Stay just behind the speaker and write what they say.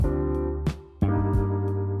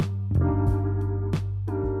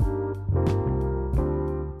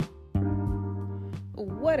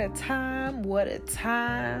What a time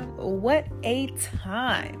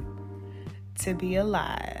to be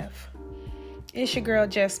alive. It's your girl,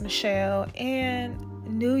 Jess Michelle, and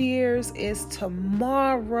New Year's is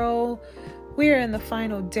tomorrow. We are in the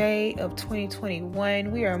final day of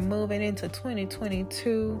 2021. We are moving into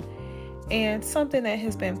 2022. And something that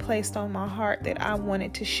has been placed on my heart that I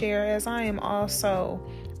wanted to share as I am also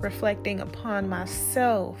reflecting upon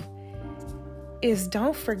myself is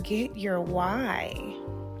don't forget your why.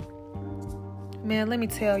 Man, let me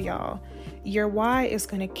tell y'all, your why is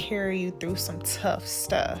going to carry you through some tough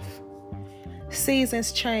stuff.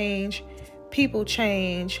 Seasons change, people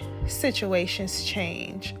change, situations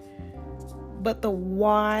change. But the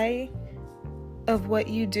why of what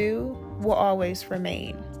you do will always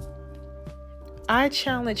remain. I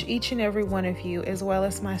challenge each and every one of you, as well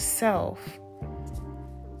as myself,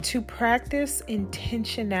 to practice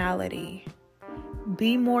intentionality.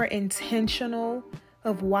 Be more intentional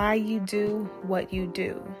of why you do what you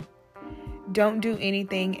do. Don't do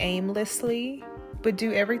anything aimlessly, but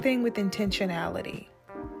do everything with intentionality.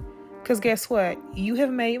 Because guess what? You have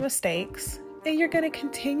made mistakes and you're going to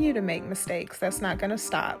continue to make mistakes. That's not going to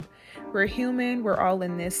stop. We're human. We're all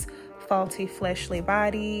in this faulty fleshly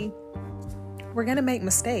body. We're going to make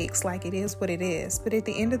mistakes, like it is what it is. But at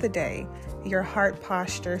the end of the day, your heart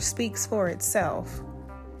posture speaks for itself.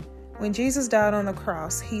 When Jesus died on the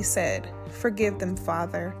cross, he said, "Forgive them,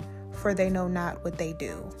 Father, for they know not what they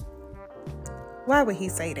do." Why would he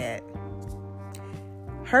say that?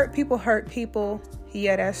 Hurt people.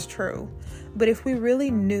 Yeah, that's true. But if we really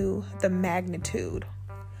knew the magnitude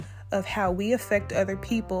of how we affect other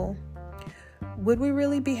people, would we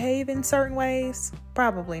really behave in certain ways?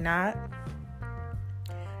 Probably not.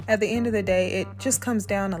 At the end of the day, it just comes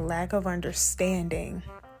down to lack of understanding.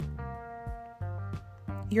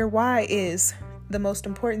 Your why is the most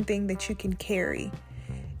important thing that you can carry.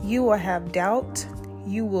 You will have doubt.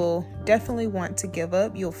 You will definitely want to give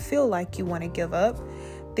up. You'll feel like you want to give up.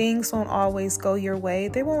 Things won't always go your way.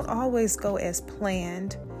 They won't always go as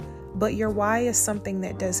planned. But your why is something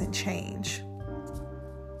that doesn't change.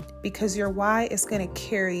 Because your why is going to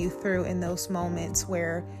carry you through in those moments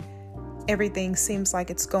where everything seems like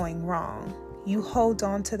it's going wrong. You hold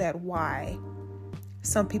on to that why.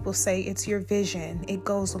 Some people say it's your vision. It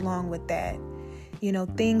goes along with that.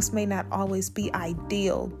 Things may not always be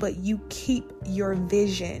ideal, but you keep your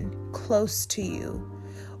vision close to you.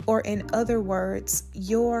 Or in other words,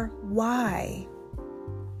 your why.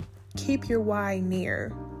 Keep your why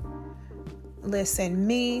near. Listen,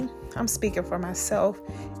 I'm speaking for myself,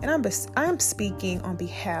 and I'm speaking on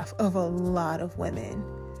behalf of a lot of women.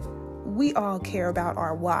 We all care about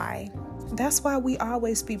our why. That's why we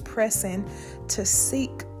always be pressing to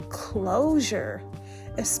seek closure,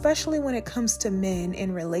 especially when it comes to men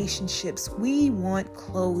in relationships. We want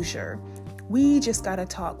closure. We just got to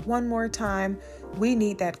talk one more time. We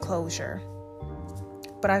need that closure.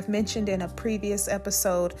 But I've mentioned in a previous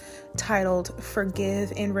episode titled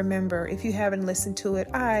Forgive and Remember. If you haven't listened to it,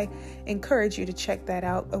 I encourage you to check that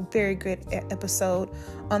out. A very good episode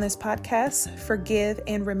on this podcast, Forgive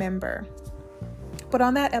and Remember. But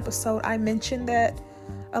on that episode, I mentioned that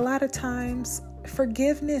a lot of times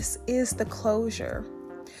forgiveness is the closure,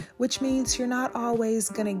 which means you're not always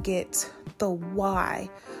going to get the why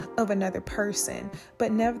of another person.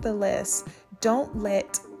 But nevertheless, don't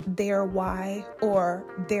let their why or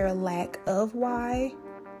their lack of why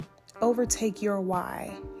overtake your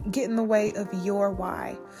why, get in the way of your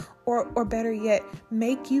why, or better yet,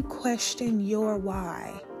 make you question your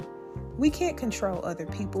why. We can't control other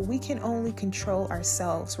people. We can only control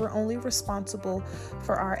ourselves. We're only responsible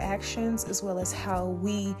for our actions as well as how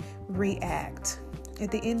we react.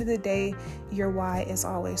 At the end of the day, your why is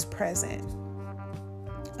always present.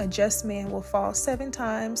 A just man will fall 7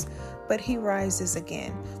 times, but he rises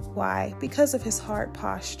again. Why? Because of his heart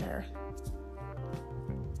posture.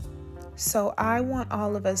 So I want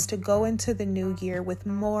all of us to go into the new year with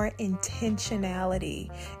more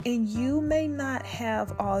intentionality. And you may not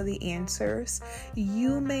have all the answers.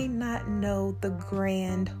 You may not know the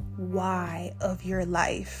grand why of your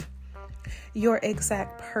life, your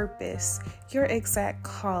exact purpose, your exact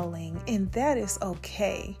calling, and that is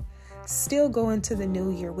okay. Still go into the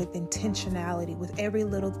new year with intentionality with every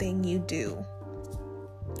little thing you do.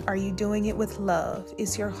 Are you doing it with love?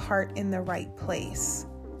 Is your heart in the right place?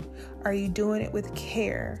 Are you doing it with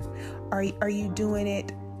care? Are you doing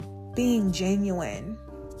it being genuine?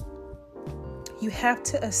 You have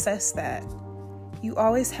to assess that. You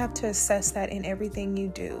always have to assess that in everything you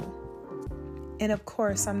do. And of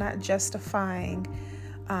course, I'm not justifying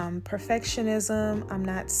perfectionism. I'm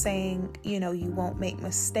not saying, you won't make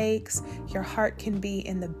mistakes. Your heart can be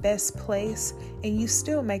in the best place and you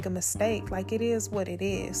still make a mistake. Like, it is what it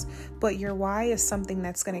is. But your why is something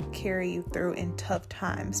that's going to carry you through in tough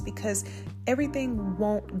times, because everything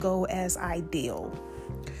won't go as ideal.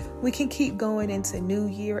 We can keep going into new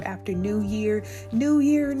year after new year,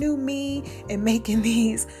 new me, and making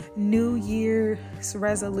these new year's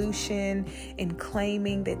resolution and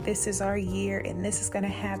claiming that this is our year and this is going to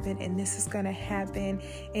happen and this is going to happen.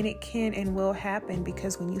 And it can and will happen,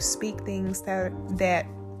 because when you speak things that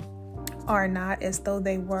are not as though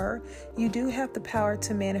they were, you do have the power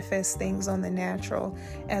to manifest things on the natural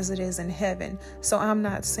as it is in heaven. So I'm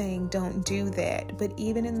not saying don't do that, but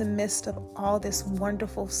even in the midst of all this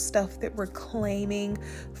wonderful stuff that we're claiming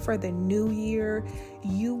for the new year,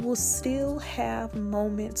 you will still have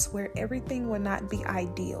moments where everything will not be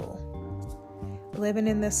ideal. Living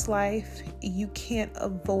in this life, you can't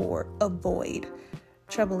avoid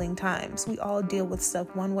troubling times. We all deal with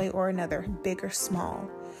stuff one way or another, big or small.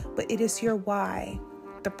 But it is your why,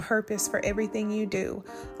 the purpose for everything you do.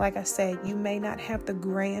 Like I said, you may not have the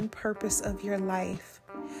grand purpose of your life,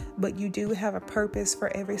 but you do have a purpose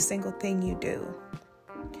for every single thing you do.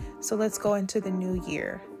 So let's go into the new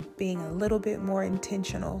year being a little bit more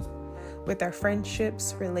intentional with our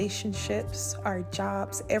friendships, relationships, our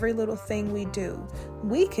jobs, every little thing we do.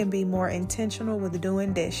 We can be more intentional with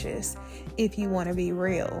doing dishes if you want to be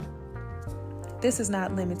real. This is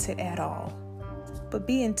not limited at all. But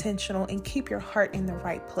be intentional and keep your heart in the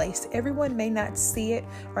right place. Everyone may not see it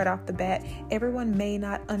right off the bat. Everyone may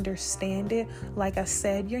not understand it. Like I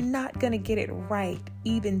said, you're not going to get it right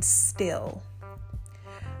even still.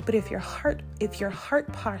 But if your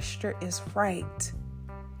heart posture is right,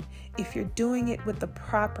 if you're doing it with the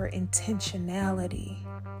proper intentionality,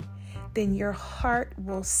 then your heart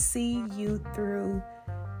will see you through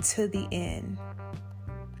to the end.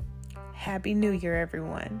 Happy New Year,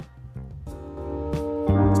 everyone.